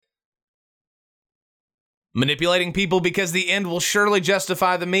manipulating people because the end will surely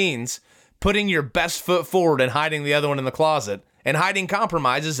justify the means, putting your best foot forward and hiding the other one in the closet, and hiding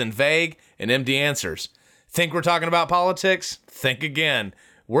compromises in vague and empty answers. Think we're talking about politics? Think again.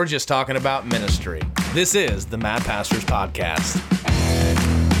 We're just talking about ministry. This is the Mad Pastors Podcast.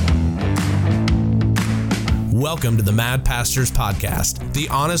 Welcome to the Mad Pastors Podcast, the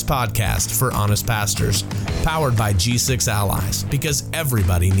honest podcast for honest pastors, powered by G6 Allies, because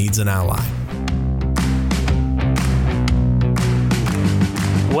everybody needs an ally.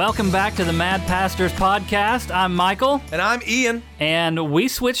 Welcome back to the Mad Pastors Podcast. I'm Michael. And I'm Ian. And we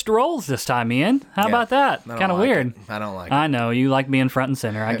switched roles this time, Ian. How about that? Kind of weird. I don't like it. I know. You like being front and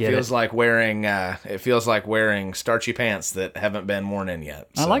center. I get it. It feels like wearing starchy pants that haven't been worn in yet.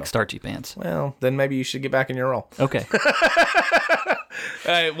 I like starchy pants. Well, then maybe you should get back in your role. Okay.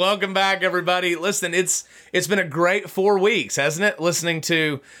 Hey, welcome back, everybody. Listen, it's been a great 4 weeks, hasn't it? Listening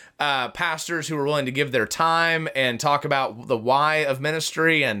to pastors who are willing to give their time and talk about the why of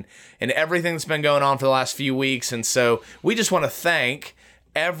ministry and everything that's been going on for the last few weeks. And so we just want to thank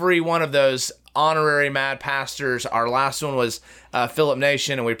every one of those honorary Mad Pastors. Our last one was Philip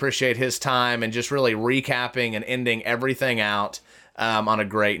Nation, and we appreciate his time and just really recapping and ending everything out on a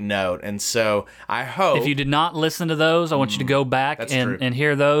great note. And so I hope... If you did not listen to those, I want you to go back and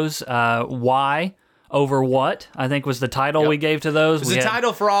hear those. Why over what, I think was the title we gave to those. It was a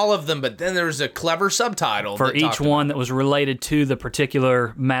title for all of them, but then there was a clever subtitle for each one that was related to the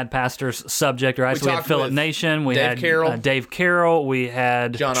particular Mad Pastors subject. Right? So we had Philip Nation, we had Dave Carroll, we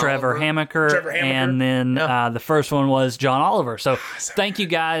had Trevor Hammaker, and then the first one was John Oliver. So thank you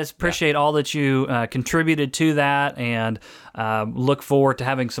guys. Appreciate all that you contributed to that, and look forward to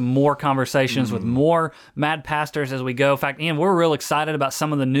having some more conversations with more Mad Pastors as we go. In fact, Ian, we're real excited about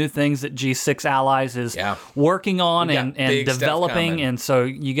some of the new things that G6 Allies is working on and developing. And so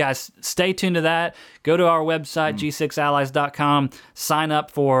you guys stay tuned to that. Go to our website, g6allies.com, sign up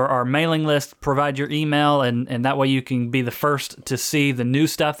for our mailing list, provide your email, and that way you can be the first to see the new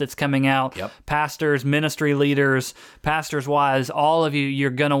stuff that's coming out. Pastors, ministry leaders, pastors-wise, all of you, you're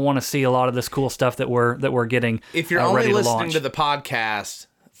going to want to see a lot of this cool stuff that we're getting If you're only listening to the podcast,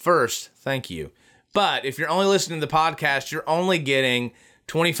 first, thank you. But if you're only listening to the podcast, you're only getting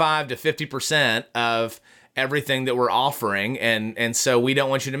 25 to 50% of everything that we're offering, and so we don't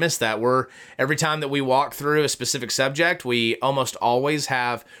want you to miss that. Every time that we walk through a specific subject, we almost always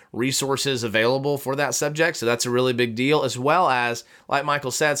have resources available for that subject, so that's a really big deal, as well as, like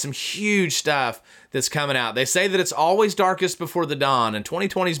Michael said, some huge stuff that's coming out. They say that it's always darkest before the dawn, and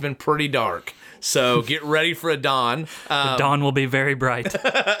 2020's been pretty dark, so get ready for a dawn. The dawn will be very bright.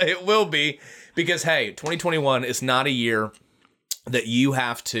 It will be, because, hey, 2021 is not a year that you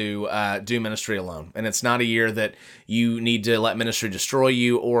have to do ministry alone. And it's not a year that you need to let ministry destroy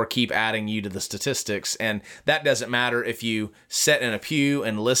you or keep adding you to the statistics. And that doesn't matter if you sit in a pew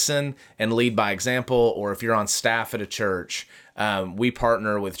and listen and lead by example, or if you're on staff at a church. We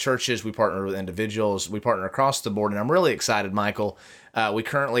partner with churches, we partner with individuals, we partner across the board. And I'm really excited, Michael.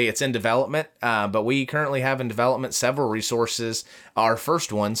 It's in development, but we currently have in development several resources. Our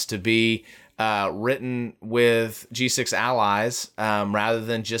first ones to be written with G6 Allies rather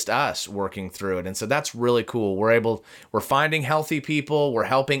than just us working through it. And so that's really cool. We're finding healthy people, we're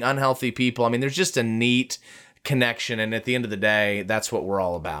helping unhealthy people. I mean, there's just a neat connection, and at the end of the day, that's what we're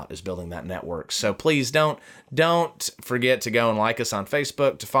all about, is building that network. So please don't forget to go and like us on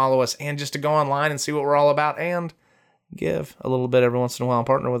Facebook, to follow us, and just to go online and see what we're all about, and give a little bit every once in a while and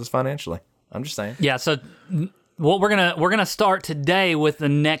partner with us financially. I'm just saying. Yeah, so well, we're gonna start today with the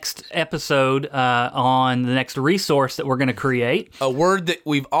next episode on the next resource that we're gonna create. A word that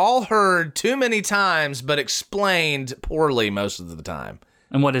we've all heard too many times, but explained poorly most of the time.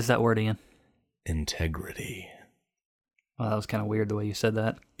 And what is that word, Ian? Integrity. Well, that was kind of weird the way you said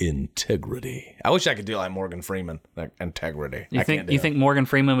that. Integrity. I wish I could do like Morgan Freeman. Like integrity. You think Morgan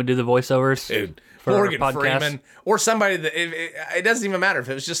Freeman would do the voiceovers? Dude, Morgan Freeman, or somebody that it doesn't even matter if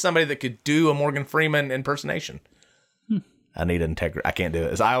it was just somebody that could do a Morgan Freeman impersonation. I need integrity. I can't do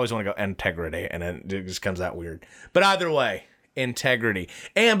it. I always want to go integrity, and then it just comes out weird. But either way, integrity.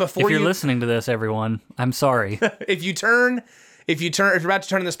 And if you're listening to this, everyone, I'm sorry. If you're about to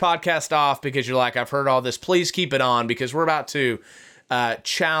turn this podcast off because you're like, I've heard all this, please keep it on, because we're about to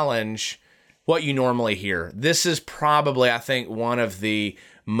challenge what you normally hear. This is probably, I think, one of the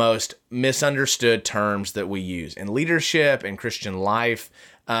most misunderstood terms that we use in leadership and Christian life,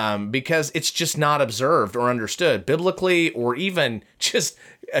 because it's just not observed or understood biblically, or even just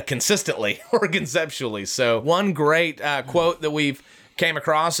consistently or conceptually. So one great quote that we've came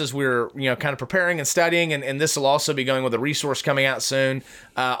across as we were, kind of preparing and studying, and this will also be going with a resource coming out soon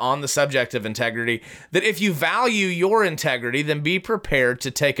on the subject of integrity, that if you value your integrity, then be prepared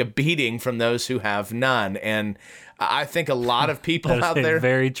to take a beating from those who have none. And I think a lot of people out there... That's a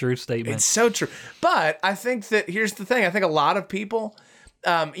very true statement. It's so true. But I think that, here's the thing, I think a lot of people,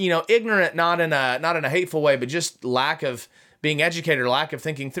 ignorant, not in a hateful way, but just lack of being educated or lack of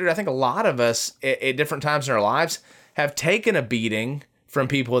thinking through it, I think a lot of us at different times in our lives have taken a beating from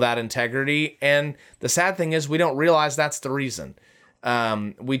people without integrity. And the sad thing is we don't realize that's the reason.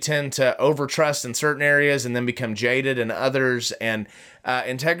 We tend to overtrust in certain areas and then become jaded in others. And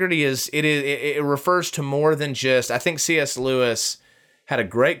integrity it refers to more than just, I think C.S. Lewis had a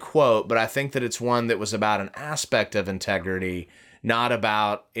great quote, but I think that it's one that was about an aspect of integrity, not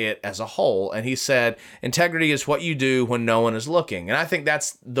about it as a whole. And he said, integrity is what you do when no one is looking. And I think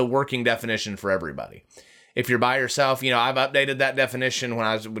that's the working definition for everybody. If you're by yourself, I've updated that definition when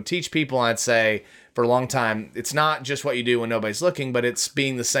I would teach people. I'd say for a long time, it's not just what you do when nobody's looking, but it's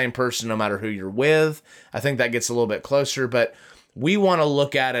being the same person no matter who you're with. I think that gets a little bit closer, but we want to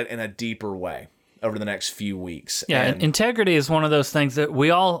look at it in a deeper way over the next few weeks. Yeah, and integrity is one of those things that we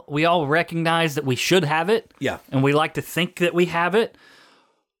all recognize that we should have it. Yeah. And we like to think that we have it.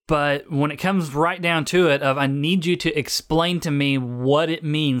 But when it comes right down to it, I need you to explain to me what it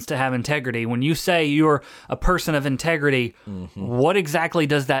means to have integrity. When you say you're a person of integrity, what exactly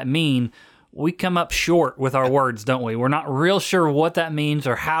does that mean? We come up short with our words, don't we? We're not real sure what that means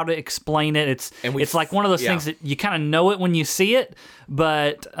or how to explain it. It's like one of those things that you kind of know it when you see it,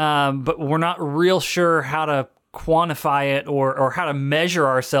 but we're not real sure how to quantify it or how to measure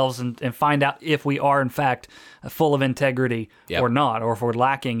ourselves and find out if we are in fact full of integrity or not, or if we're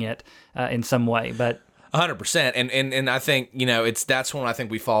lacking it in some way. But 100%, and I think that's when I think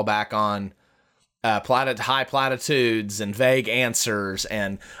we fall back on high platitudes and vague answers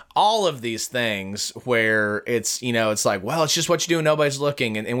and all of these things where it's like, well, it's just what you do and nobody's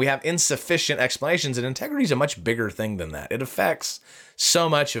looking, and we have insufficient explanations. And integrity is a much bigger thing than that. It affects so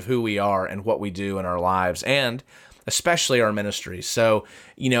much of who we are and what we do in our lives, and especially our ministries. So,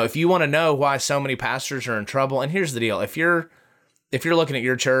 if you want to know why so many pastors are in trouble, and here's the deal: if you're looking at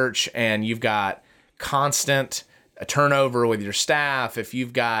your church and you've got constant turnover with your staff, if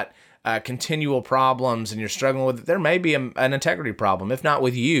you've got continual problems and you're struggling with it, there may be an integrity problem, if not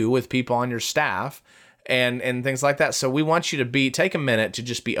with you, with people on your staff and things like that. So we want you to take a minute to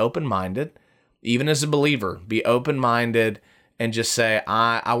just be open-minded, even as a believer, be open-minded and just say,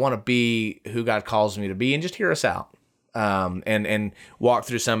 I want to be who God calls me to be, and just hear us out and walk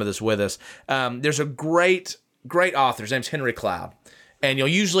through some of this with us. There's a great author. His name's Henry Cloud, and you'll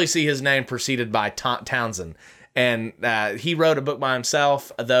usually see his name preceded by Townsend. And he wrote a book by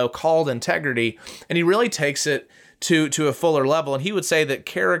himself, though, called Integrity, and he really takes it to a fuller level. And he would say that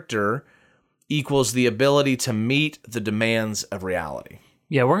character equals the ability to meet the demands of reality.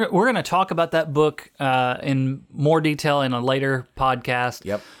 Yeah, we're going to talk about that book in more detail in a later podcast.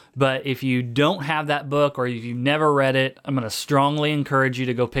 Yep. But if you don't have that book or if you've never read it, I'm going to strongly encourage you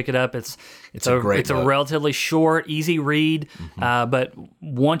to go pick it up. It's a relatively short, easy read, but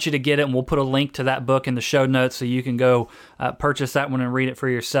want you to get it, and we'll put a link to that book in the show notes so you can go purchase that one and read it for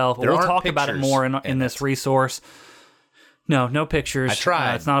yourself. We'll talk about it more in this resource. No pictures. I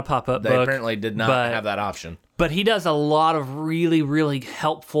tried. It's not a pop-up book. They apparently did not have that option. But he does a lot of really, really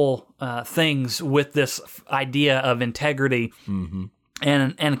helpful things with this idea of integrity. Mm-hmm.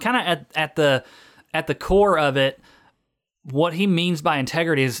 And kind of at the core of it, what he means by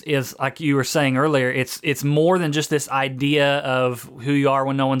integrity is like you were saying earlier, it's more than just this idea of who you are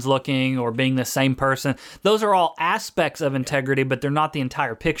when no one's looking or being the same person. Those are all aspects of integrity, but they're not the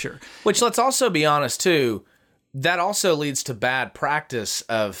entire picture. Which, let's also be honest too, that also leads to bad practice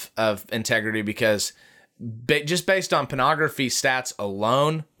of integrity, because just based on pornography stats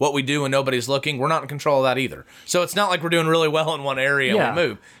alone, what we do when nobody's looking, we're not in control of that either. So it's not like we're doing really well in one area and we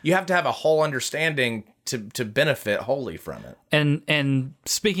move. You have to have a whole understanding to benefit wholly from it. And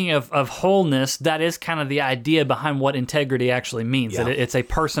speaking of wholeness, that is kind of the idea behind what integrity actually means. Yeah. That it's a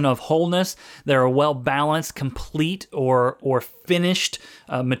person of wholeness. They're a well-balanced, complete, or finished,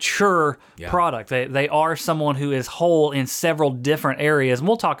 mature product. They are someone who is whole in several different areas. And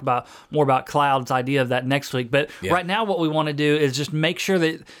we'll talk more about Cloud's idea of that next week. But right now what we want to do is just make sure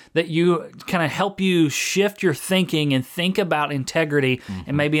that you kind of help you shift your thinking and think about integrity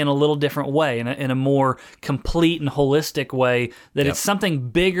and maybe in a little different way, in a more complete and holistic way, that it's something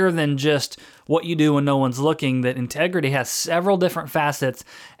bigger than just what you do when no one's looking, that integrity has several different facets,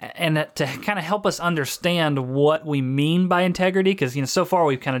 and that to kind of help us understand what we mean by integrity, because so far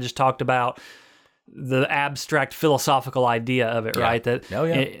we've kind of just talked about abstract philosophical idea of it, right? That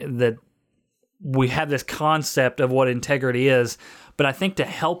that we have this concept of what integrity is, but I think to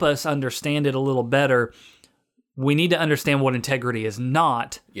help us understand it a little better, we need to understand what integrity is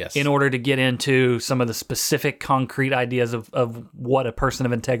not in order to get into some of the specific concrete ideas of what a person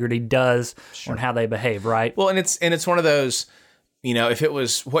of integrity does and how they behave, right? Well, and it's one of those, if it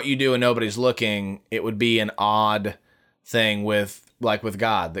was what you do and nobody's looking, it would be an odd thing with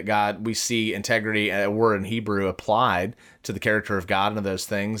God, that God, we see integrity, a word in Hebrew, applied to the character of God and those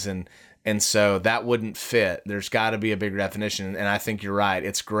things, and so that wouldn't fit. There's got to be a bigger definition, and I think you're right.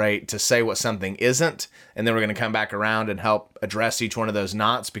 It's great to say what something isn't, and then we're going to come back around and help address each one of those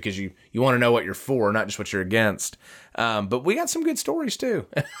knots, because you want to know what you're for, not just what you're against. But we got some good stories too.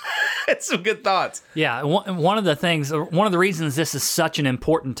 It's some good thoughts. Yeah, one of the reasons this is such an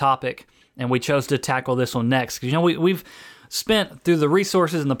important topic, and we chose to tackle this one next, because we've spent through the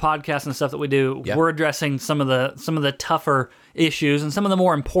resources and the podcast and stuff that we do, we're addressing some of the tougher issues and some of the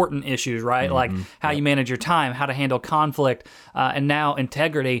more important issues, right? Mm-hmm. Like how you manage your time, how to handle conflict, and now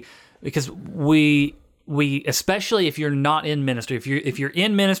integrity. Because we especially if you're not in ministry, if you're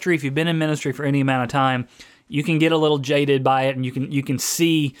in ministry, if you've been in ministry for any amount of time, you can get a little jaded by it, and you can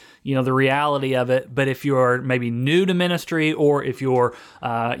see the reality of it. But if you're maybe new to ministry, or if you're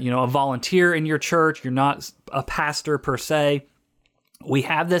a volunteer in your church, you're not a pastor per se, we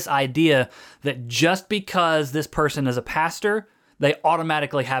have this idea that just because this person is a pastor, they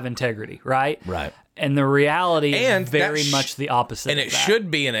automatically have integrity, right? Right. And the reality is very much the opposite. And it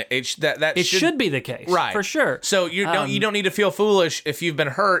should be should be the case, right? For sure. So you don't need to feel foolish if you've been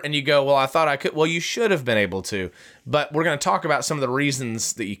hurt and you go, well, I thought I could. Well, you should have been able to. But we're going to talk about some of the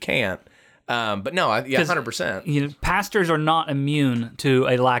reasons that you can't. But no, 100%. Pastors are not immune to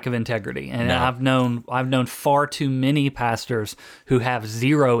a lack of integrity, and no. I've known far too many pastors who have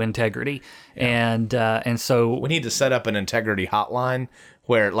zero integrity, and so we need to set up an integrity hotline.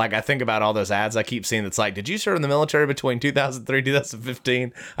 Where, I think about all those ads I keep seeing that's like, did you serve in the military between 2003 and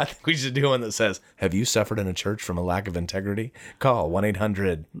 2015? I think we should do one that says, have you suffered in a church from a lack of integrity? Call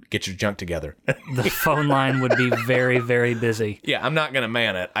 1-800, get your junk together. The phone line would be very, very busy. Yeah, I'm not going to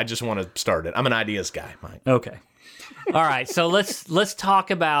man it. I just want to start it. I'm an ideas guy, Mike. Okay. All right, so let's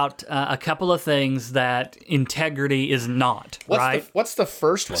talk about a couple of things that integrity is not, right? What's the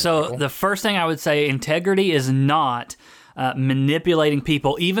first one, So Michael? The first thing I would say, integrity is not manipulating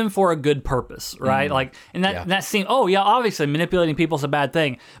people, even for a good purpose, right? That seems, obviously manipulating people is a bad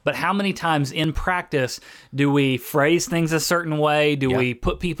thing, but how many times in practice do we phrase things a certain way? Do we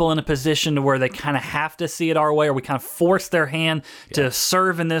put people in a position to where they kind of have to see it our way, or we kind of force their hand to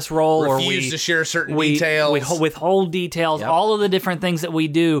serve in this role, refuse to share certain details, we withhold details, all of the different things that we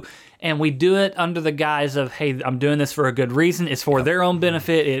do. And we do it under the guise of, hey, I'm doing this for a good reason. It's for their own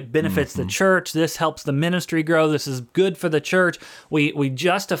benefit. It benefits the church. This helps the ministry grow. This is good for the church. We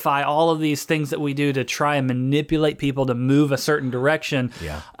justify all of these things that we do to try and manipulate people to move a certain direction.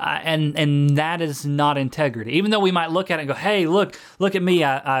 Yeah. And that is not integrity. Even though we might look at it and go, hey, look at me.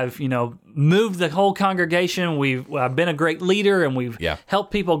 I've moved the whole congregation. I've been a great leader, and we've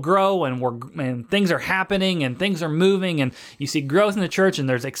helped people grow, and things are happening, and things are moving, and you see growth in the church, and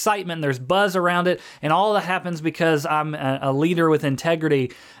there's excitement, and there's buzz around it, and all that happens because I'm a leader with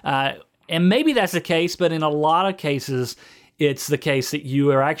integrity. And maybe that's the case, but in a lot of cases, it's the case that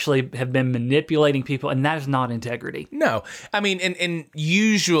you are actually have been manipulating people, and that is not integrity. No, I mean, and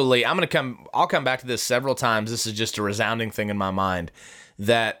usually I'll come back to this several times. This is just a resounding thing in my mind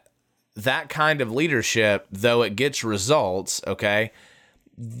that kind of leadership, though it gets results, okay,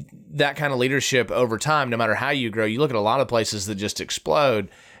 that kind of leadership over time, no matter how you grow, you look at a lot of places that just explode,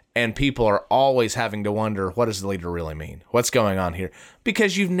 and people are always having to wonder, what does the leader really mean? What's going on here?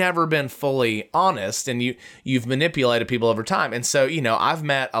 Because you've never been fully honest, and you've manipulated people over time. And so, I've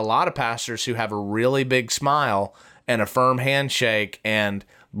met a lot of pastors who have a really big smile and a firm handshake and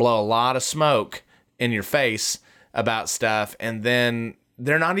blow a lot of smoke in your face about stuff, and then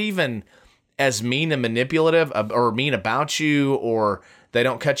they're not even as mean and manipulative or mean about you, or they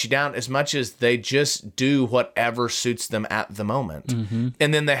don't cut you down as much as they just do whatever suits them at the moment. Mm-hmm.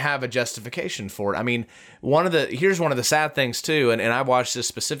 And then they have a justification for it. I mean, here's one of the sad things too, and I watched this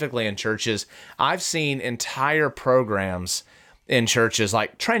specifically in churches. I've seen entire programs in churches,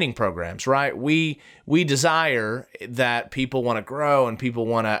 like training programs, right? We desire that people want to grow and people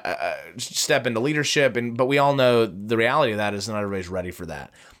want to step into leadership, but we all know the reality of that is not everybody's ready for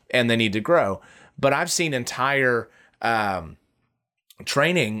that, and they need to grow. But I've seen entire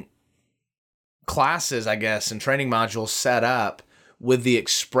training classes, I guess, and training modules set up with the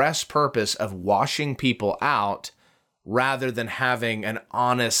express purpose of washing people out rather than having an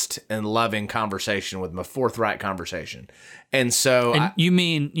honest and loving conversation with them, a forthright conversation. And so you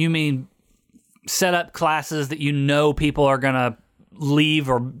mean set up classes that people are going to leave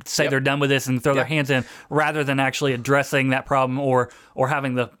or say they're done with this and throw their hands in, rather than actually addressing that problem or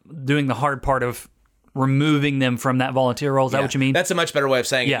doing the hard part of removing them from that volunteer role. Is that what you mean? That's a much better way of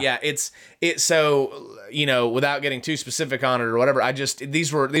saying it. Yeah, it's so, without getting too specific on it or whatever,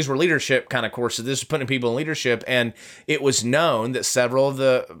 these were leadership kind of courses. This was putting people in leadership, and it was known that several of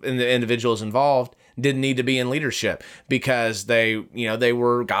the individuals involved didn't need to be in leadership because they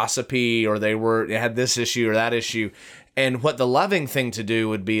were gossipy or they had this issue or that issue. And what the loving thing to do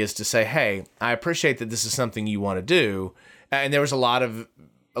would be is to say, hey, I appreciate that this is something you want to do. And there was a lot of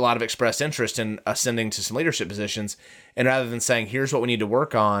expressed interest in ascending to some leadership positions. And rather than saying, here's what we need to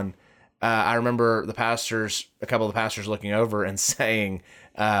work on, I remember a couple of the pastors looking over and saying,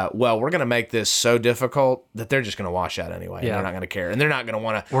 well, we're going to make this so difficult that they're just going to wash out anyway. Yeah. And they're not going to care. And they're not going to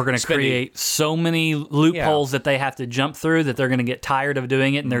want to. We're going to create so many loopholes that they have to jump through that they're going to get tired of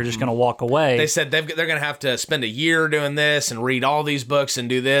doing it and they're just going to walk away. They said they're going to have to spend a year doing this and read all these books and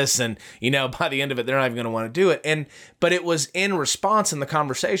do this. And, by the end of it, they're not even going to want to do it. But it was in response in the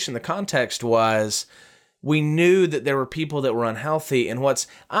conversation. The context was, we knew that there were people that were unhealthy. And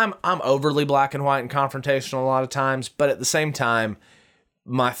I'm overly black and white and confrontational a lot of times, but at the same time,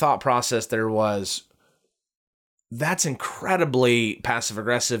 my thought process there was, that's incredibly passive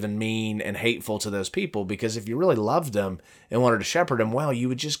aggressive and mean and hateful to those people, because if you really loved them and wanted to shepherd them well, you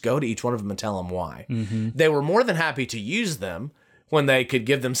would just go to each one of them and tell them why. Mm-hmm. They were more than happy to use them when they could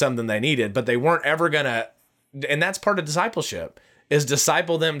give them something they needed, but they weren't ever going to, and that's part of discipleship, is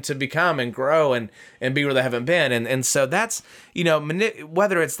disciple them to become and grow and be where they haven't been. And so that's,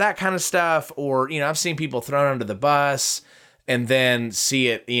 whether it's that kind of stuff or, I've seen people thrown under the bus and then see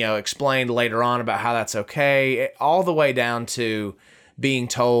it, explained later on about how that's okay, all the way down to being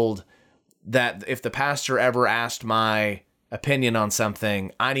told that if the pastor ever asked my opinion on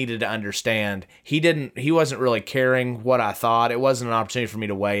something, I needed to understand he wasn't really caring what I thought. It wasn't an opportunity for me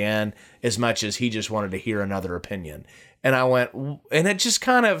to weigh in as much as he just wanted to hear another opinion. And I went, and it just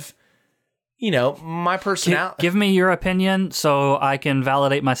kind of, my personality. Give me your opinion so I can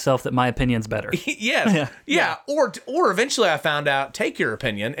validate myself that my opinion's better. Yes. Yeah. Or eventually I found out, take your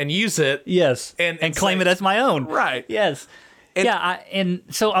opinion and use it. Yes. And claim it as my own. Right. Yes.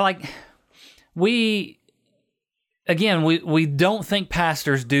 We don't think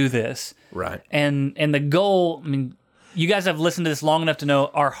pastors do this. Right. And the goal, you guys have listened to this long enough to know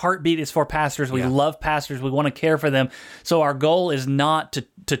our heartbeat is for pastors. We love pastors. We want to care for them. So our goal is not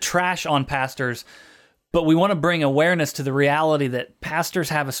to trash on pastors, but we want to bring awareness to the reality that pastors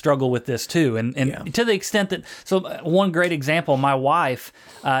have a struggle with this too. And to the extent that, one great example, my wife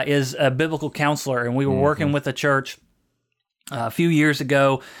is a biblical counselor, and we were working with a church a few years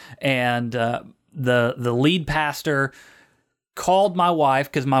ago, and the lead pastor called my wife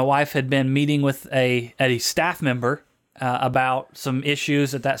because my wife had been meeting with a staff member about some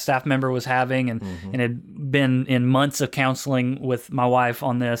issues that staff member was having, and had been in months of counseling with my wife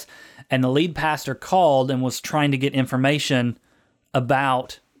on this. And the lead pastor called and was trying to get information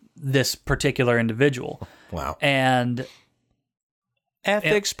about this particular individual. Wow. And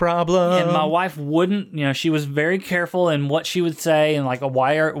ethics problem. And my wife wouldn't, she was very careful in what she would say, and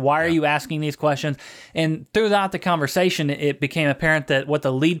why are you asking these questions? And throughout the conversation, it became apparent that what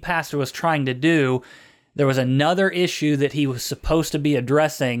the lead pastor was trying to do, there was another issue that he was supposed to be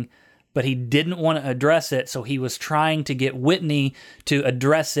addressing, but he didn't want to address it, so he was trying to get Whitney to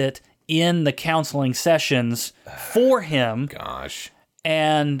address it in the counseling sessions for him. Gosh.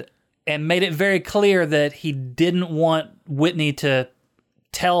 And made it very clear that he didn't want Whitney to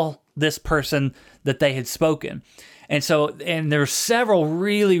tell this person that they had spoken. And there's several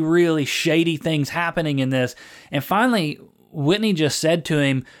really, really shady things happening in this. And finally, Whitney just said to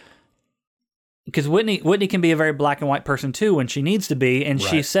him, because Whitney can be a very black and white person too when she needs to be, and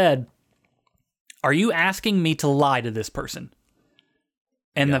she said, "Are you asking me to lie to this person?"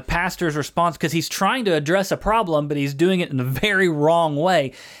 And the pastor's response, because he's trying to address a problem, but he's doing it in a very wrong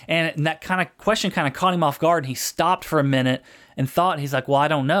way. And that kind of question kind of caught him off guard, and he stopped for a minute and thought, he's like, well, I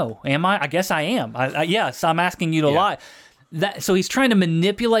don't know. Am I? I guess I am. Yes, I'm asking you to lie. So he's trying to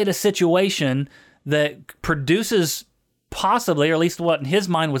manipulate a situation that produces possibly, or at least what in his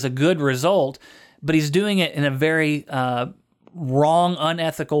mind was a good result, but he's doing it in a very wrong,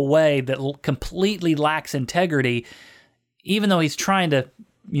 unethical way that completely lacks integrity, even though he's trying to,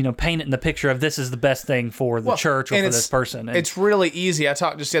 paint it in the picture of this is the best thing for the church or for this person. It's really easy. I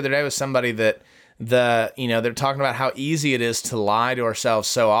talked just the other day with somebody that they're talking about how easy it is to lie to ourselves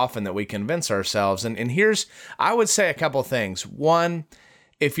so often that we convince ourselves. And here's, I would say a couple things. One,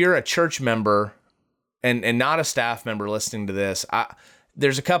 if you're a church member and not a staff member listening to this,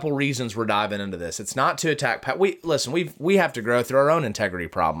 there's a couple reasons we're diving into this. It's not to attack. We have to grow through our own integrity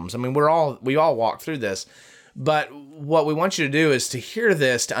problems. I mean, we all walk through this, but what we want you to do is to hear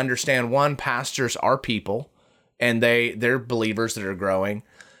this, to understand, one, pastors are people and they're believers that are growing.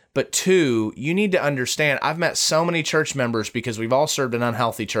 But two, you need to understand, I've met so many church members because we've all served in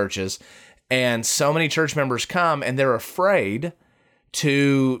unhealthy churches, and so many church members come and they're afraid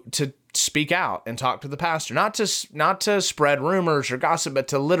to speak out and talk to the pastor, not to spread rumors or gossip, but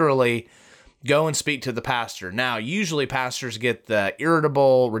to literally go and speak to the pastor. Now, usually pastors get the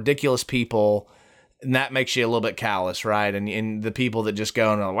irritable, ridiculous people, and that makes you a little bit callous, right? And the people that just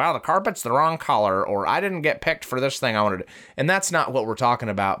go, wow, the carpet's the wrong color, or I didn't get picked for this thing I wanted to. And that's not what we're talking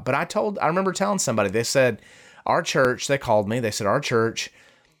about. But I remember telling somebody, they said, our church, they called me, they said, our church,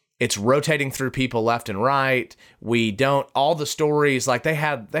 it's rotating through people left and right. All the stories, like they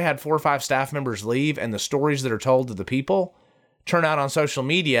had 4 or 5 staff members leave, and the stories that are told to the people turn out on social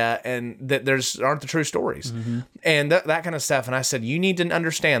media and that aren't the true stories. Mm-hmm. And that kind of stuff. And I said, you need to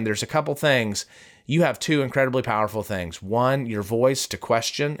understand there's a couple things. You have 2 incredibly powerful things. 1, your voice to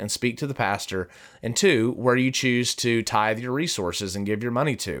question and speak to the pastor. And 2, where you choose to tithe your resources and give your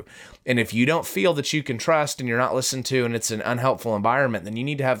money to. And if you don't feel that you can trust and you're not listened to and it's an unhelpful environment, then you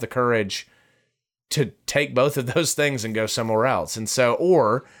need to have the courage to take both of those things and go somewhere else. And so,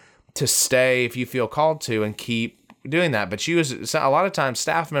 or to stay if you feel called to and keep doing that. But a lot of times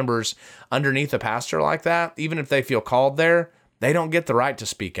staff members underneath a pastor like that, even if they feel called there, they don't get the right to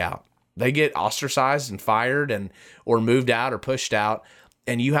speak out. They get ostracized and fired or moved out or pushed out.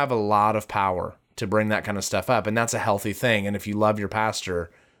 And you have a lot of power to bring that kind of stuff up. And that's a healthy thing. And if you love your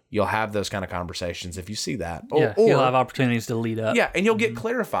pastor, you'll have those kind of conversations if you see that. Or you'll have opportunities to lead up. Yeah, and you'll get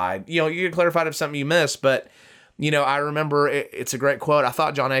clarified. You get clarified of something you missed. But, I remember it's a great quote. I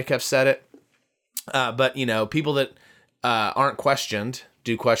thought John Acuff said it. But, people that aren't questioned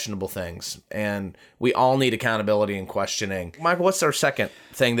do questionable things, and we all need accountability and questioning. Michael, what's our second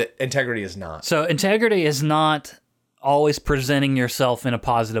thing that integrity is not? So integrity is not always presenting yourself in a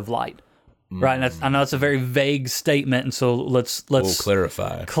positive light, right? And I know it's a very vague statement, and so let's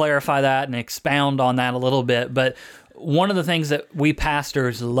clarify that and expound on that a little bit. But one of the things that we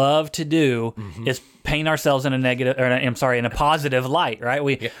pastors love to do is paint ourselves in in a positive light, right?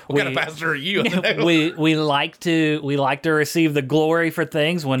 What kind of pastor are you? we like to receive the glory for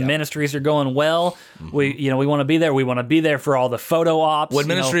things when ministries are going well. We want to be there. We want to be there for all the photo ops. When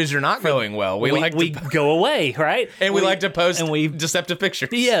ministries are not going well, we go away, right? And we like to post deceptive pictures.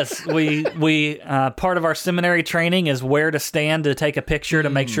 Yes, we part of our seminary training is where to stand to take a picture to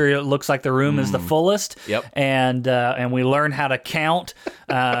make sure it looks like the room is the fullest. Yep. And we learn how to count.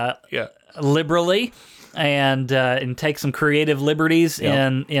 Liberally and take some creative liberties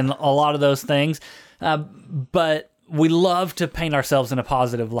in a lot of those things, but we love to paint ourselves in a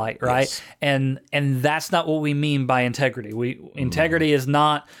positive light, right? Yes. And that's not what we mean by integrity. Integrity is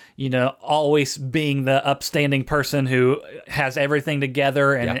not always being the upstanding person who has everything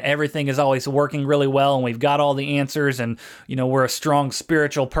together and everything is always working really well and we've got all the answers and we're a strong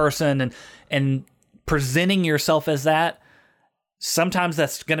spiritual person and presenting yourself as that. Sometimes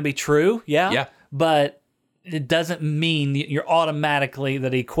that's going to be true, but it doesn't mean you're automatically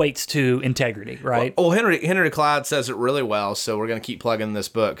that equates to integrity, right? Well, Henry Cloud says it really well, so we're going to keep plugging this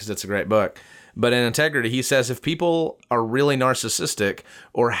book because it's a great book. But in integrity, he says if people are really narcissistic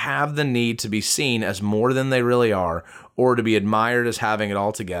or have the need to be seen as more than they really are or to be admired as having it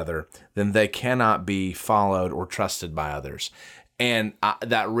all together, then they cannot be followed or trusted by others. And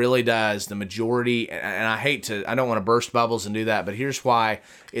that really does the majority. And I don't want to burst bubbles and do that, but here's why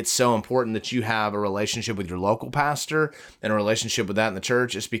it's so important that you have a relationship with your local pastor and a relationship with that in the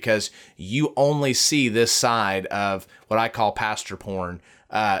church. It's because you only see this side of what I call pastor porn.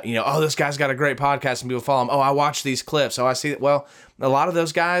 This guy's got a great podcast and people follow him. Oh, I watch these clips. Oh, I see that. Well, a lot of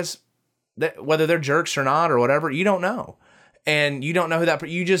those guys, whether they're jerks or not or whatever, you don't know. And you don't know who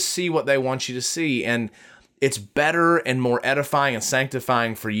you just see what they want you to see. And it's better and more edifying and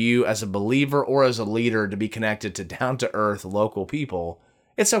sanctifying for you as a believer or as a leader to be connected to down-to-earth local people.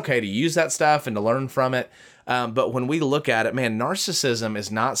 It's okay to use that stuff and to learn from it. But when we look at it, man, narcissism is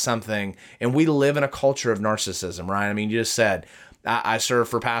not something, and we live in a culture of narcissism, right? I mean, you just said, I serve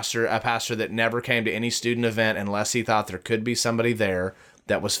for a pastor that never came to any student event unless he thought there could be somebody there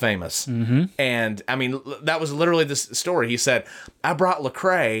that was famous. Mm-hmm. And I mean, that was literally the story. He said, I brought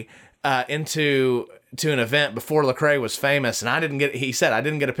Lecrae into to an event before Lecrae was famous, and he said, I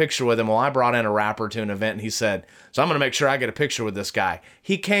didn't get a picture with him. Well, I brought in a rapper to an event, and he said, so I'm going to make sure I get a picture with this guy.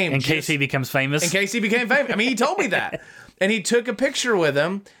 He came. In case he becomes famous? In case he became famous. I mean, he told me that. And he took a picture with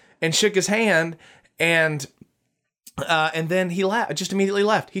him and shook his hand, and then he left, just immediately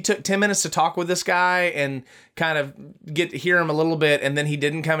left. He took 10 minutes to talk with this guy and kind of get to hear him a little bit, and then he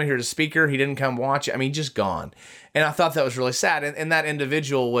didn't come in here as a speaker. He didn't come watch it. I mean, just gone. And I thought that was really sad. And that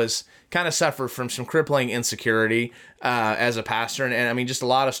individual was kind of suffered from some crippling insecurity as a pastor. And I mean, just a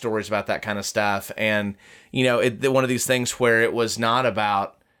lot of stories about that kind of stuff. And, you know, one of these things where it was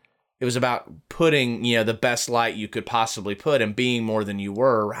about putting, you know, the best light you could possibly put and being more than you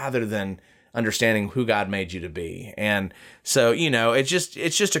were, rather than understanding who God made you to be. And so, you know, it's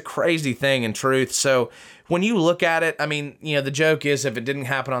just a crazy thing in truth. So when you look at it, I mean, you know, the joke is, if it didn't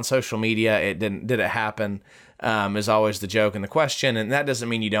happen on social media, did it happen? Is always the joke and the question. And that doesn't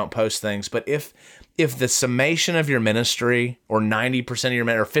mean you don't post things, but if the summation of your ministry, or 90% of your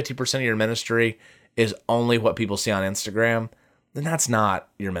or 50% of your ministry is only what people see on Instagram, then that's not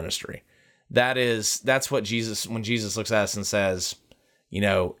your ministry. That's what when Jesus looks at us and says, you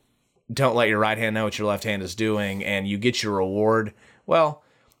know, don't let your right hand know what your left hand is doing, and you get your reward. Well,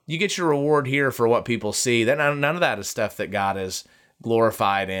 you get your reward here for what people see. None of that is stuff that God is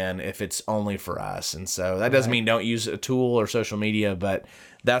glorified in if it's only for us. And so that doesn't mean don't use a tool or social media, but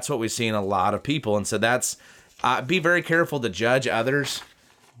that's what we see in a lot of people. And so that's be very careful to judge others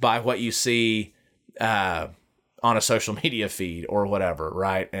by what you see on a social media feed or whatever,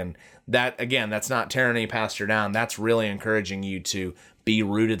 right? And that, again, that's not tearing any pastor down. That's really encouraging you to be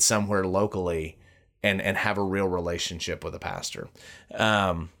rooted somewhere locally and have a real relationship with a pastor.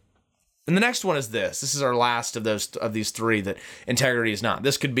 And the next one is this. This is our last of these three that integrity is not.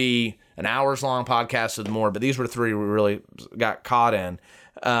 This could be an hours long podcast with more, but these were three we really got caught in.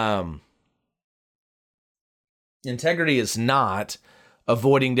 Integrity is not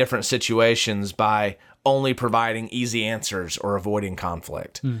avoiding different situations by only providing easy answers or avoiding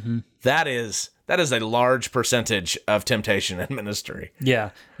conflict. Mm-hmm. That is a large percentage of temptation in ministry. Yeah.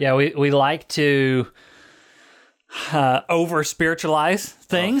 We like to over spiritualize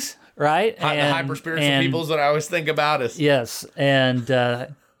things. Right, the hyper spiritual peoples that I always think about is yes, and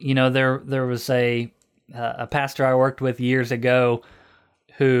you know, there was a pastor I worked with years ago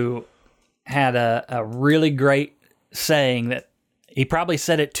who had a really great saying that he probably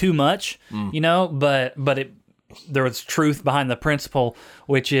said it too much, you know, but there was truth behind the principle,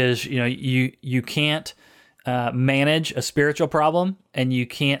 which is, you know, you can't manage a spiritual problem, and you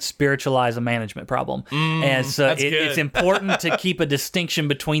can't spiritualize a management problem. And so it's important to keep a distinction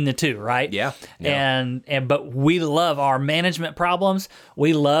between the two, right? Yeah. But we love our management problems.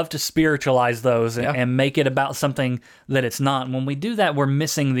 We love to spiritualize those and make it about something that it's not. And when we do that, we're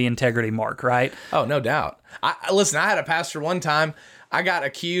missing the integrity mark, right? Oh, no doubt. Listen, I had a pastor one time, I got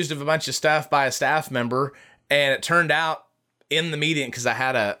accused of a bunch of stuff by a staff member, and it turned out in the meeting, because I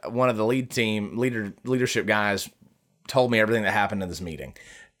had one of the leadership guys told me everything that happened in this meeting.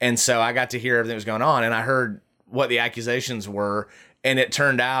 And so I got to hear everything that was going on, and I heard what the accusations were, and it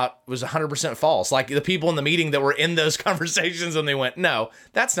turned out it was 100% false. Like, the people in the meeting that were in those conversations, and they went, no,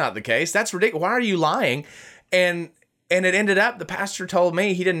 that's not the case. That's ridiculous. Why are you lying? And it ended up, the pastor told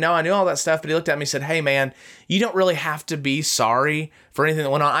me, he didn't know I knew all that stuff, but he looked at me and said, hey man, you don't really have to be sorry for anything that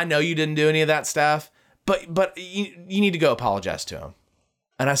went on. I know you didn't do any of that stuff, but you need to go apologize to him.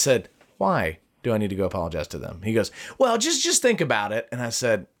 And I said, why do I need to go apologize to them? He goes, well, just think about it. And I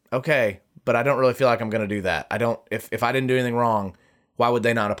said, okay, but I don't really feel like I'm going to do that. If I didn't do anything wrong, why would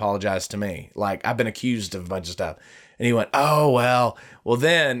they not apologize to me? Like, I've been accused of a bunch of stuff. And he went, oh, well,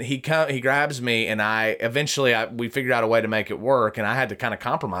 then he grabs me, and we figured out a way to make it work. And I had to kind of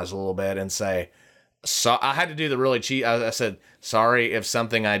compromise a little bit and say, so I had to do the really cheap. I said, sorry if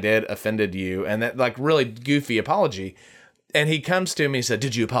something I did offended you, and that, like, really goofy apology. And he comes to me and said,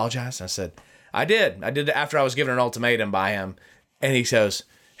 did you apologize? I said, I did after I was given an ultimatum by him. And he goes,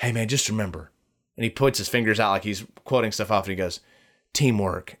 hey man, just remember. And he puts his fingers out like he's quoting stuff off, and he goes,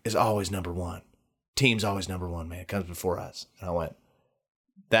 teamwork is always number one. Team's always number one, man. It comes before us. And I went,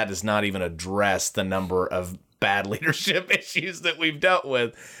 that does not even address the number of bad leadership issues that we've dealt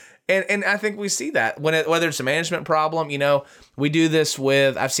with. And I think we see that whether it's a management problem, you know, we do this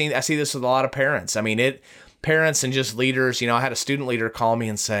with, I see this with a lot of parents. I mean, parents and just leaders, you know, I had a student leader call me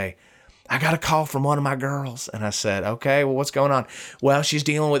and say, I got a call from one of my girls. And I said, okay, well, what's going on? Well, she's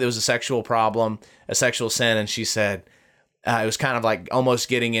dealing with, it was a sexual problem, a sexual sin. And she said, it was kind of like almost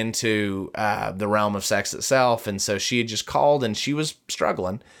getting into the realm of sex itself. And so she had just called, and she was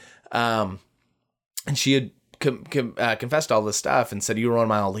struggling. And she had confessed all this stuff and said, you were one of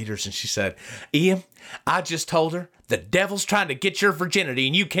my old leaders. And she said, Ian, I just told her the devil's trying to get your virginity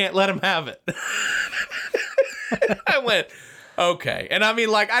and you can't let him have it. I went, okay. And I mean,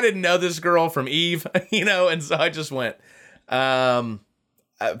 like, I didn't know this girl from Eve, and so I just went,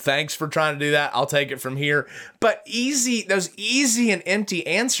 thanks for trying to do that. I'll take it from here. But those easy and empty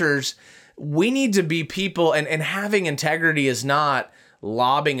answers, we need to be people, and having integrity is not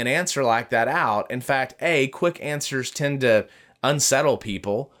lobbing an answer like that out. In fact, quick answers tend to unsettle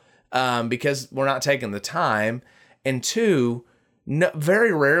people because we're not taking the time. And two,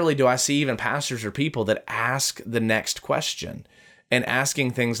 very rarely do I see even pastors or people that ask the next question and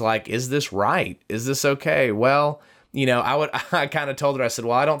asking things like, is this right? Is this okay? Well, I kind of told her, I said,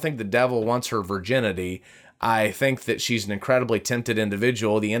 well, I don't think the devil wants her virginity. I think that she's an incredibly tempted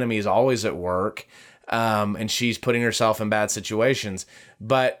individual. The enemy is always at work, and she's putting herself in bad situations.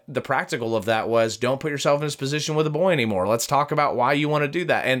 But the practical of that was, don't put yourself in this position with a boy anymore. Let's talk about why you want to do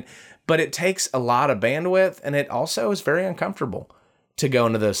that. But it takes a lot of bandwidth, and it also is very uncomfortable to go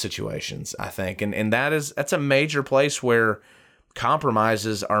into those situations, I think. And that's a major place where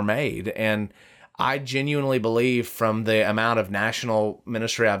compromises are made. And I genuinely believe, from the amount of national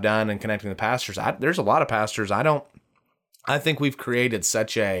ministry I've done and connecting with pastors, there's a lot of pastors. I think we've created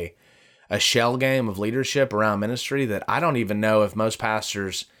such a shell game of leadership around ministry that I don't even know if most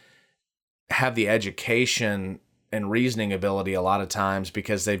pastors have the education and reasoning ability a lot of times,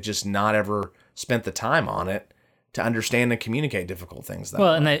 because they've just not ever spent the time on it to understand and communicate difficult things.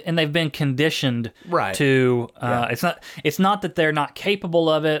 And they've been conditioned to. It's not that they're not capable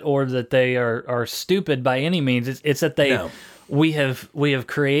of it or that they are stupid by any means. It's that they. No. We have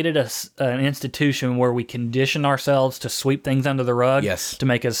created an institution where we condition ourselves to sweep things under the rug. Yes. To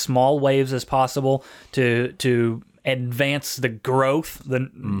make as small waves as possible. To advance the growth,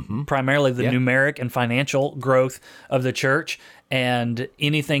 primarily the numeric and financial growth of the church, and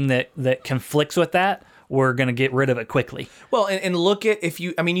anything that conflicts with that, we're going to get rid of it quickly. Well, and look at,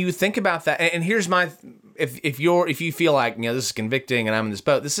 you think about that, and here's my, if you feel like, this is convicting and I'm in this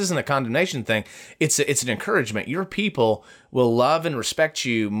boat, this isn't a condemnation thing. It's an encouragement. Your people will love and respect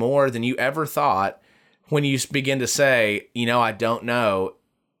you more than you ever thought when you begin to say, I don't know.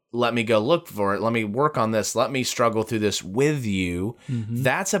 Let me go look for it. Let me work on this. Let me struggle through this with you. Mm-hmm.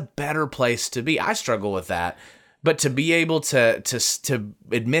 That's a better place to be. I struggle with that. But to be able to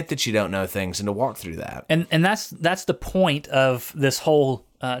admit that you don't know things and to walk through that. And that's the point of this whole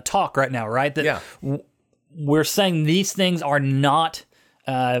talk right now, right? That we're saying these things are not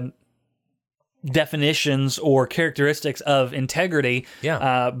definitions or characteristics of integrity.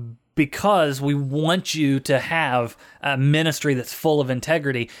 Because we want you to have a ministry that's full of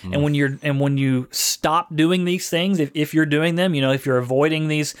integrity. And when you stop doing these things, if you're doing them, if you're avoiding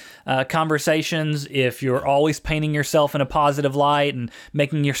these conversations, if you're always painting yourself in a positive light and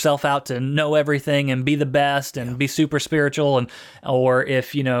making yourself out to know everything and be the best and be super spiritual, or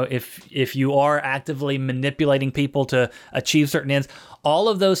if you are actively manipulating people to achieve certain ends, all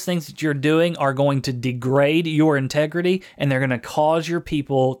of those things that you're doing are going to degrade your integrity, and they're going to cause your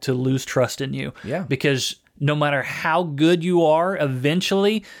people to lose trust in you. Yeah. Because no matter how good you are,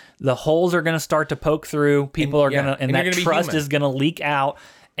 eventually the holes are going to start to poke through. People are going to, and that trust is going to leak out,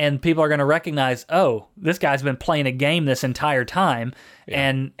 and people are going to recognize, oh, this guy's been playing a game this entire time,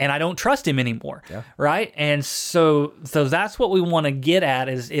 and I don't trust him anymore, right? And so that's what we want to get at,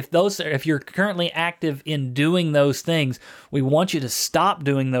 is if you're currently active in doing those things, we want you to stop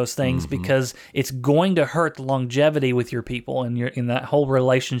doing those things, because it's going to hurt the longevity with your people and in that whole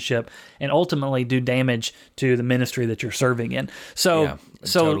relationship, and ultimately do damage to the ministry that you're serving in. So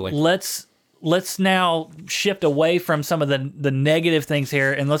totally. Let's now shift away from some of the negative things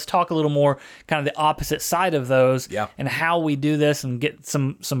here, and let's talk a little more kind of the opposite side of those, and how we do this, and get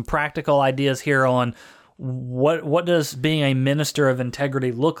some practical ideas here on what does being a minister of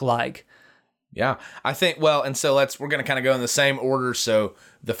integrity look like. Yeah, I think, and so we're going to kind of go in the same order. So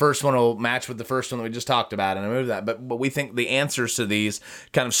the first one will match with the first one that we just talked about, and I move that. But we think the answers to these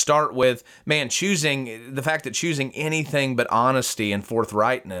kind of start with, choosing anything but honesty and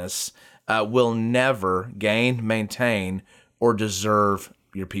forthrightness will never gain, maintain, or deserve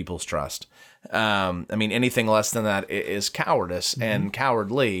your people's trust. Anything less than that is cowardice and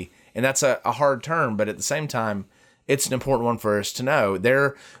cowardly, and that's a hard term, but at the same time, it's an important one for us to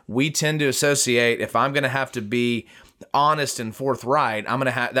know. We tend to associate, if I'm going to have to be honest and forthright,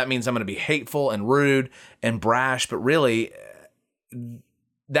 that means I'm going to be hateful and rude and brash, but really,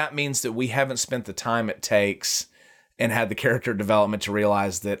 that means that we haven't spent the time it takes and had the character development to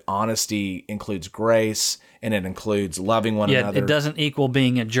realize that honesty includes grace and it includes loving one another. It doesn't equal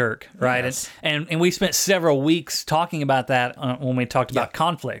being a jerk, right? Yes. And we spent several weeks talking about that when we talked about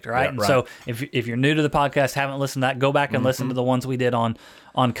conflict, right? And so if you're new to the podcast, haven't listened to that, go back and listen to the ones we did on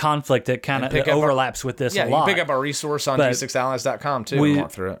conflict that kind of overlaps with this a lot. Yeah, you can pick up our resource on g6allies.com too and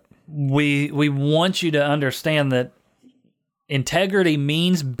walk through it. We want you to understand that integrity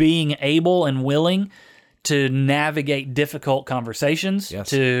means being able and willing to navigate difficult conversations,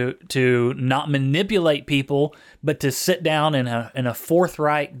 to not manipulate people, but to sit down in a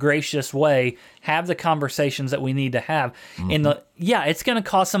forthright, gracious way, have the conversations that we need to have. It's going to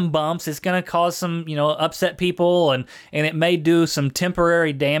cause some bumps. It's going to cause some, upset people, and it may do some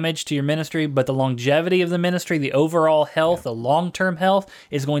temporary damage to your ministry, but the longevity of the ministry, the overall health, the long-term health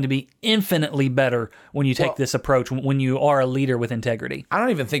is going to be infinitely better when you take this approach, when you are a leader with integrity. I don't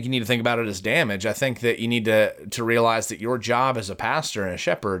even think you need to think about it as damage. I think that you need to realize that your job as a pastor and a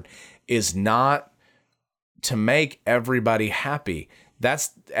shepherd is not to make everybody happy.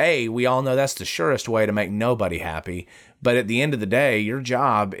 We all know that's the surest way to make nobody happy. But at the end of the day, your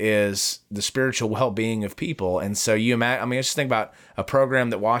job is the spiritual well-being of people. And so just think about a program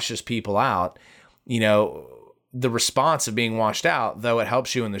that washes people out. The response of being washed out, though it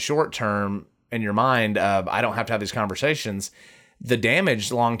helps you in the short term in your mind of, I don't have to have these conversations, the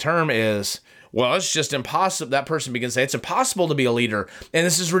damage long-term is, well, it's just impossible. That person begins to say, it's impossible to be a leader, and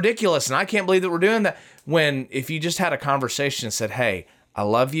this is ridiculous, and I can't believe that we're doing that. When if you just had a conversation and said, hey, I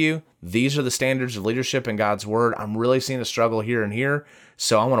love you, these are the standards of leadership in God's word, I'm really seeing a struggle here and here,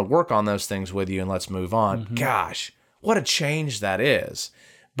 so I want to work on those things with you, and let's move on. Mm-hmm. Gosh, what a change that is.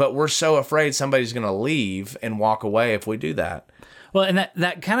 But we're so afraid somebody's going to leave and walk away if we do that. Well, and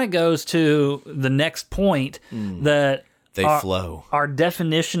that kind of goes to the next point, that flow. Our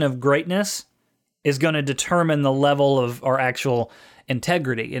definition of greatness is going to determine the level of our actual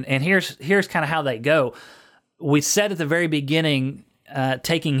integrity. And here's kind of how they go. We said at the very beginning,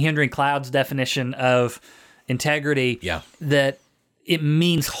 taking Henry Cloud's definition of integrity, that it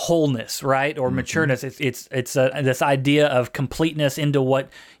means wholeness, right? Or matureness. It's this idea of completeness into what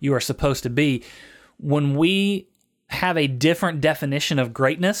you are supposed to be. When we have a different definition of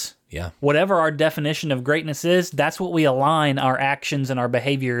greatness, whatever our definition of greatness is, that's what we align our actions and our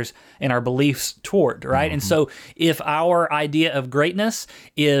behaviors and our beliefs toward, right? And so if our idea of greatness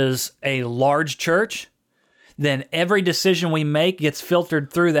is a large church, then every decision we make gets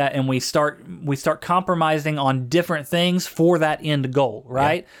filtered through that, and we start compromising on different things for that end goal,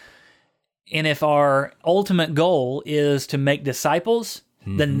 right? And if our ultimate goal is to make disciples,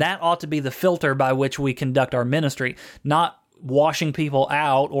 then that ought to be the filter by which we conduct our ministry, not washing people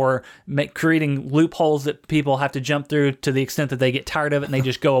out or creating loopholes that people have to jump through to the extent that they get tired of it and they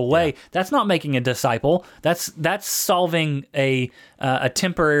just go away. That's not making a disciple. That's solving a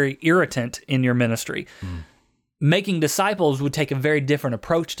temporary irritant in your ministry. Making disciples would take a very different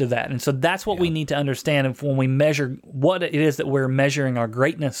approach to that. And so that's what we need to understand when we measure what it is that we're measuring our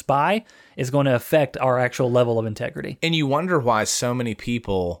greatness by is going to affect our actual level of integrity. And you wonder why so many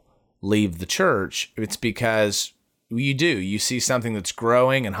people leave the church. It's because you see something that's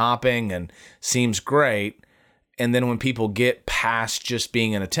growing and hopping and seems great. And then when people get past just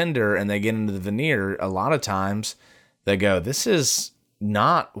being an attender and they get into the veneer, a lot of times they go, this is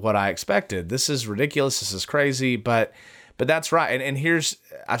not what I expected. This is ridiculous. This is crazy, but that's right. And here's,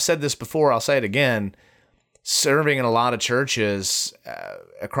 I've said this before, I'll say it again, serving in a lot of churches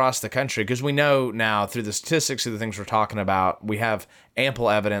across the country, because we know now through the statistics of the things we're talking about, we have ample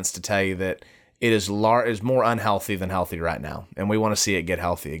evidence to tell you that it is more unhealthy than healthy right now. And we want to see it get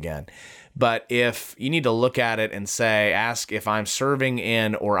healthy again. But if you need to look at it and ask if I'm serving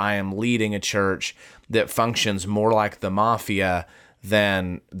in or I am leading a church that functions more like the mafia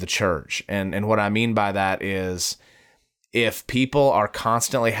than the church. And what I mean by that is if people are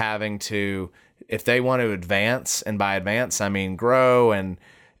constantly having to, if they want to advance, and by advance, I mean grow and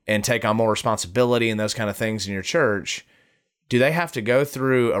take on more responsibility and those kind of things in your church, do they have to go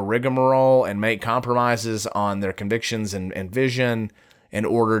through a rigmarole and make compromises on their convictions and vision in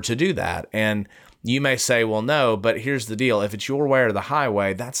order to do that? And you may say, well, no, but here's the deal. If it's your way or the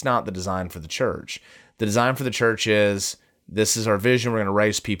highway, that's not the design for the church. The design for the church is, this is our vision. We're going to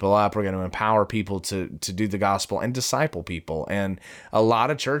raise people up. We're going to empower people to do the gospel and disciple people. And a lot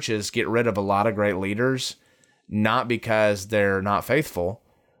of churches get rid of a lot of great leaders, not because they're not faithful,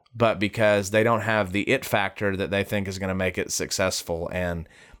 but because they don't have the it factor that they think is going to make it successful. And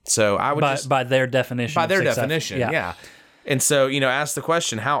so I would by their definition. By their definition, yeah. And so, ask the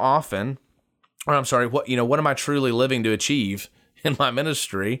question, what am I truly living to achieve in my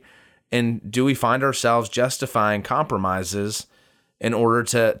ministry? And do we find ourselves justifying compromises in order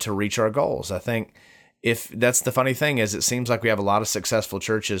to reach our goals? I think if that's the funny thing is it seems like we have a lot of successful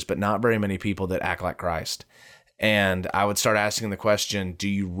churches, but not very many people that act like Christ. And I would start asking the question, do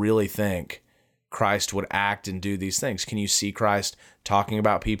you really think Christ would act and do these things? Can you see Christ talking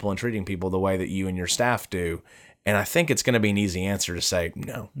about people and treating people the way that you and your staff do? And I think it's going to be an easy answer to say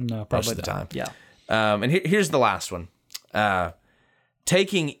no probably most of the time. Yeah. And here's the last one.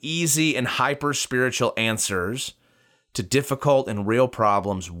 Taking easy and hyper-spiritual answers to difficult and real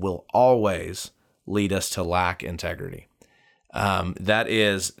problems will always lead us to lack integrity. That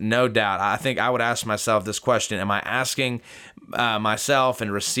is no doubt. I think I would ask myself this question. Am I asking myself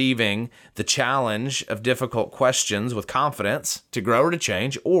and receiving the challenge of difficult questions with confidence to grow or to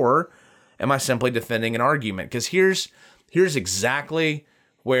change, or am I simply defending an argument? Because here's exactly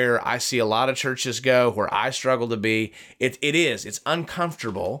where I see a lot of churches go, where I struggle to be. It's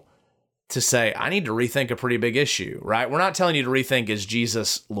uncomfortable to say, I need to rethink a pretty big issue, right? We're not telling you to rethink, is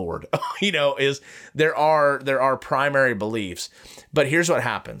Jesus Lord? There are primary beliefs. But here's what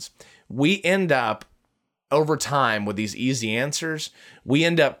happens. We end up, over time, with these easy answers, we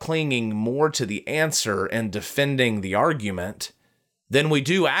end up clinging more to the answer and defending the argument than we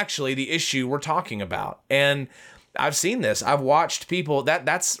do actually the issue we're talking about. And I've seen this. I've watched people,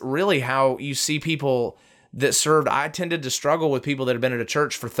 that's really how you see people that served. I tended to struggle with people that had been at a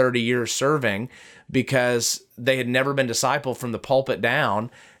church for 30 years serving because they had never been discipled from the pulpit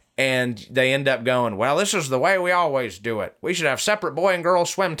down, and they end up going, well, this is the way we always do it. We should have separate boy and girl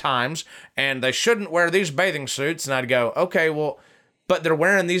swim times, and they shouldn't wear these bathing suits. And I'd go, okay, well, but they're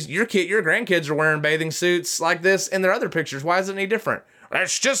wearing these, your grandkids are wearing bathing suits like this in their other pictures. Why is it any different?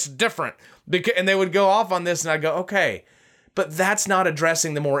 It's just different. And they would go off on this, and I'd go, okay, but that's not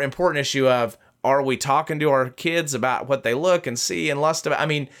addressing the more important issue of, are we talking to our kids about what they look and see and lust about? I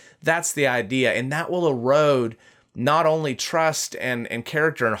mean, that's the idea. And that will erode not only trust and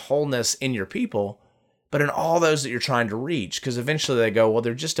character and wholeness in your people, but in all those that you're trying to reach. Because eventually they go, well,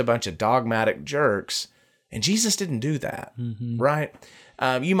 they're just a bunch of dogmatic jerks. And Jesus didn't do that, right?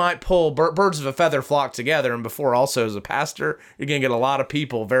 You might pull birds of a feather flock together, and before also as a pastor, you're going to get a lot of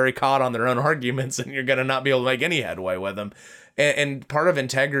people very caught on their own arguments, and you're going to not be able to make any headway with them. And part of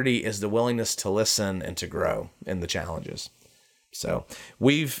integrity is the willingness to listen and to grow in the challenges. So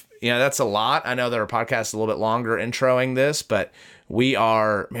that's a lot. I know that our podcast is a little bit longer introing this, but we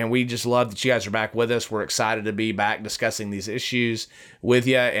just love that you guys are back with us. We're excited to be back discussing these issues with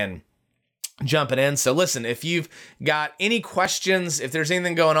you and jumping in. So listen, if you've got any questions, if there's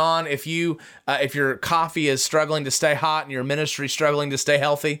anything going on, if your coffee is struggling to stay hot and your ministry struggling to stay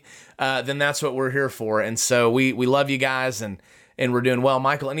healthy, then that's what we're here for. And so we love you guys, and we're doing well.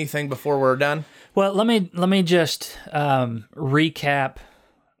 Michael, anything before we're done? Well, let me just recap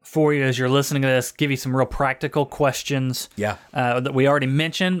for you as you're listening to this, give you some real practical questions that we already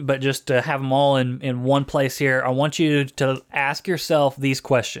mentioned, but just to have them all in one place here, I want you to ask yourself these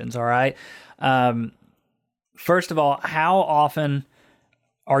questions, all right? First of all, how often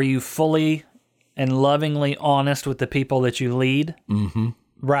are you fully and lovingly honest with the people that you lead,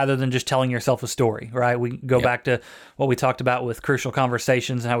 rather than just telling yourself a story, right? We go back to what we talked about with Crucial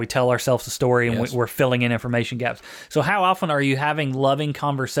Conversations and how we tell ourselves a story, and we're filling in information gaps. So how often are you having loving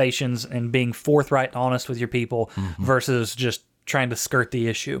conversations and being forthright and honest with your people versus just trying to skirt the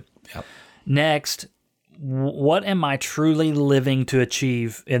issue? Yep. Next, what am I truly living to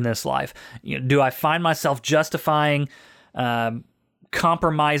achieve in this life? Do I find myself justifying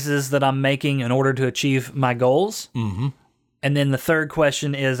compromises that I'm making in order to achieve my goals? And then the third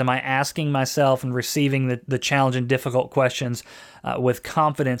question is, am I asking myself and receiving the challenge and difficult questions with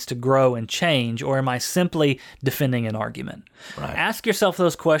confidence to grow and change, or am I simply defending an argument? Right. Ask yourself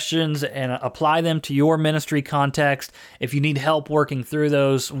those questions and apply them to your ministry context. If you need help working through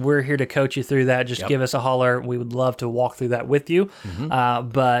those, we're here to coach you through that. Just give us a holler. We would love to walk through that with you.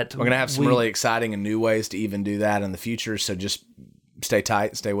 But we're going to have some really exciting and new ways to even do that in the future, so just stay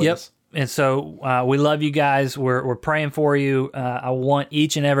tight, stay with us. And so we love you guys. We're praying for you. I want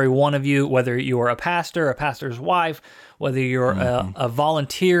each and every one of you, whether you're a pastor, a pastor's wife, whether you're a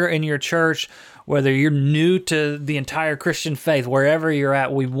volunteer in your church, whether you're new to the entire Christian faith, wherever you're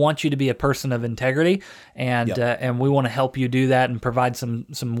at, we want you to be a person of integrity, and we want to help you do that and provide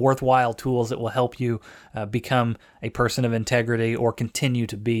some worthwhile tools that will help you become a person of integrity or continue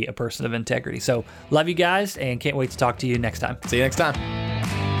to be a person of integrity. So love you guys, and can't wait to talk to you next time. See you next time.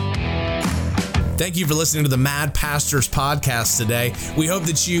 Thank you for listening to the Mad Pastors podcast today. We hope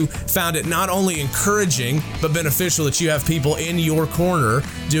that you found it not only encouraging, but beneficial that you have people in your corner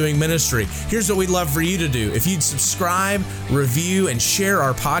doing ministry. Here's what we'd love for you to do. If you'd subscribe, review, and share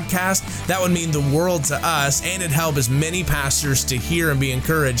our podcast, that would mean the world to us, and it'd help as many pastors to hear and be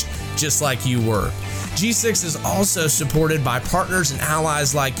encouraged just like you were. G6 is also supported by partners and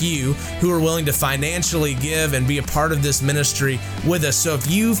allies like you who are willing to financially give and be a part of this ministry with us. So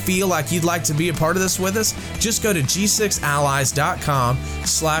if you feel like you'd like to be a part of this with us, just go to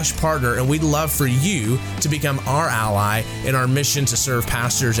g6allies.com/partner, and we'd love for you to become our ally in our mission to serve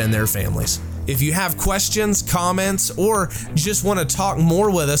pastors and their families. If you have questions, comments, or just want to talk more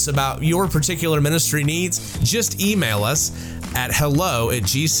with us about your particular ministry needs, just email us at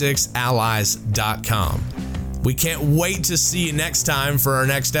hello@g6allies.com. We can't wait to see you next time for our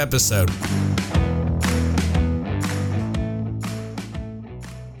next episode.